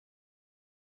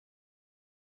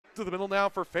To the middle now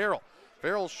for Farrell.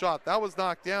 Farrell's shot, that was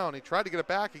knocked down. He tried to get it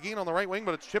back again on the right wing,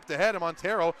 but it's chipped ahead, and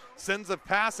Montero sends a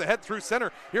pass ahead through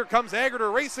center. Here comes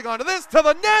Agerter racing onto this, to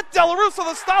the net. De La Russo,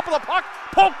 the stop of the puck,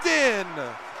 poked in.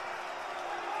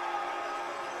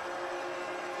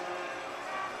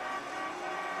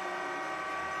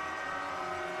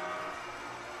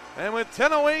 And with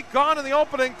 10:08 gone in the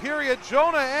opening period,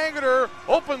 Jonah Agerter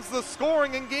opens the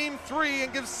scoring in Game 3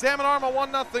 and gives Salmon Arm a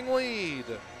 1-0 lead.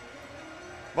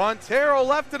 Montero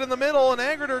left it in the middle, and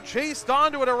Agerter chased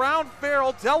onto it around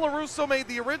Farrell. De La Russo made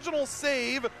the original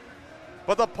save,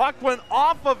 but the puck went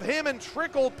off of him and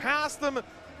trickled past him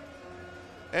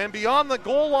and beyond the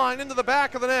goal line into the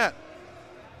back of the net.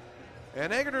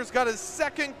 And Agerter's got his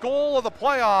second goal of the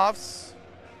playoffs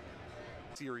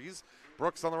series.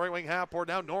 Brooks on the right wing half board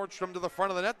now. Nordstrom to the front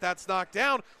of the net. That's knocked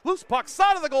down. Loose puck,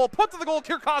 side of the goal, put to the goal.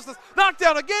 Kyrkostas knocked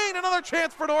down again. Another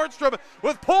chance for Nordstrom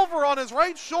with Pulver on his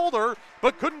right shoulder,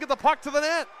 but couldn't get the puck to the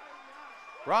net.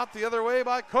 Brought the other way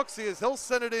by Cooksey as he'll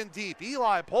send it in deep.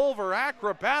 Eli Pulver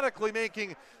acrobatically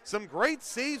making some great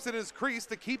saves in his crease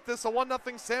to keep this a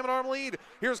 1-0 Salmon Arm lead.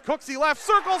 Here's Cooksey left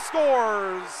circle,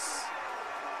 scores.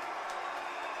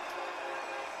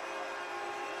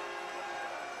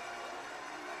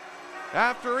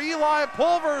 After Eli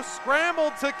Pulver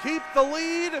scrambled to keep the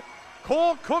lead,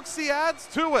 Cole Cooksey adds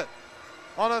to it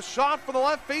on a shot from the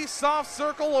left face-off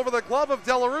circle over the glove of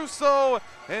De La Russo,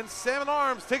 and Salmon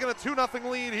Arms taking a 2-0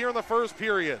 lead here in the first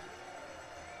period.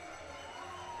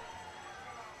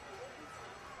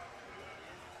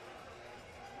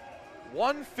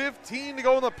 $1:15 to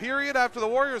go in the period after the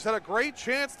Warriors had a great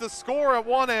chance to score at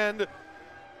one end.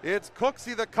 It's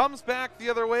Cooksey that comes back the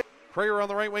other way. Crayer on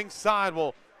the right wing side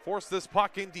will force this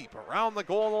puck in deep. Around the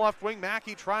goal on the left wing,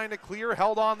 Mackey trying to clear,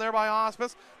 held on there by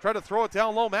Osmus. Tried to throw it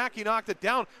down low, Mackey knocked it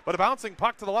down, but a bouncing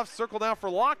puck to the left circle now for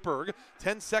Lockberg.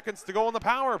 10 seconds to go in the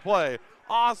power play.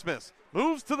 Osmus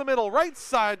moves to the middle, right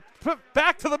side,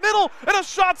 back to the middle, and a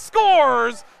shot,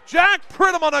 scores! Jack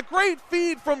Pridham on a great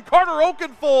feed from Carter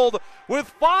Oakenfold with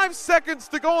 5 seconds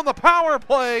to go in the power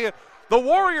play. The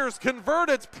Warriors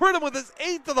convert. It's Pridham with his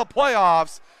 8th of the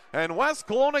playoffs. And West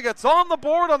Kelowna gets on the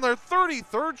board on their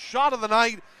 33rd shot of the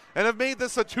night and have made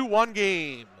this a 2-1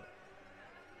 game.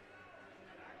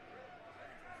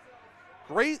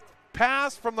 Great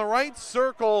pass from the right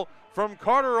circle from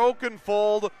Carter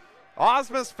Oakenfold.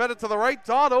 Osmus fed it to the right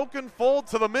dot, Oakenfold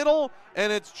to the middle,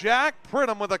 and it's Jack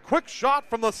Pridham with a quick shot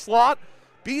from the slot,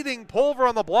 beating Pulver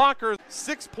on the blocker.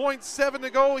 6.7 to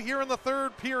go here in the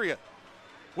third period.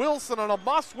 Wilson on a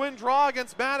must-win draw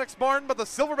against Maddox Martin, but the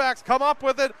Silverbacks come up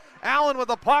with it. Allen with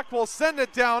the puck will send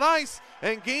it down ice,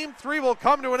 and Game 3 will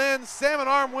come to an end. Salmon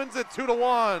Arm wins it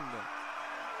 2-1.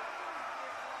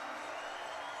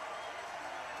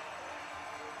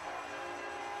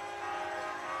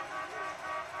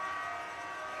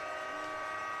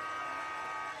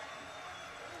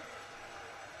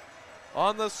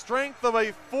 On the strength of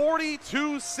a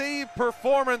 42-save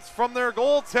performance from their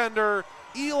goaltender,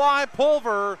 Eli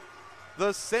Pulver,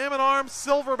 the Salmon Arm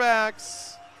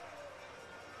Silverbacks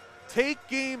take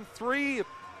Game 3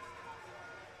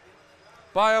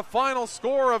 by a final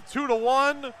score of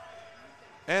 2-1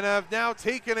 and have now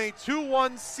taken a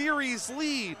 2-1 series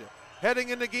lead heading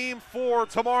into Game 4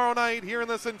 tomorrow night here in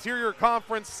this Interior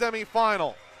Conference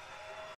semifinal.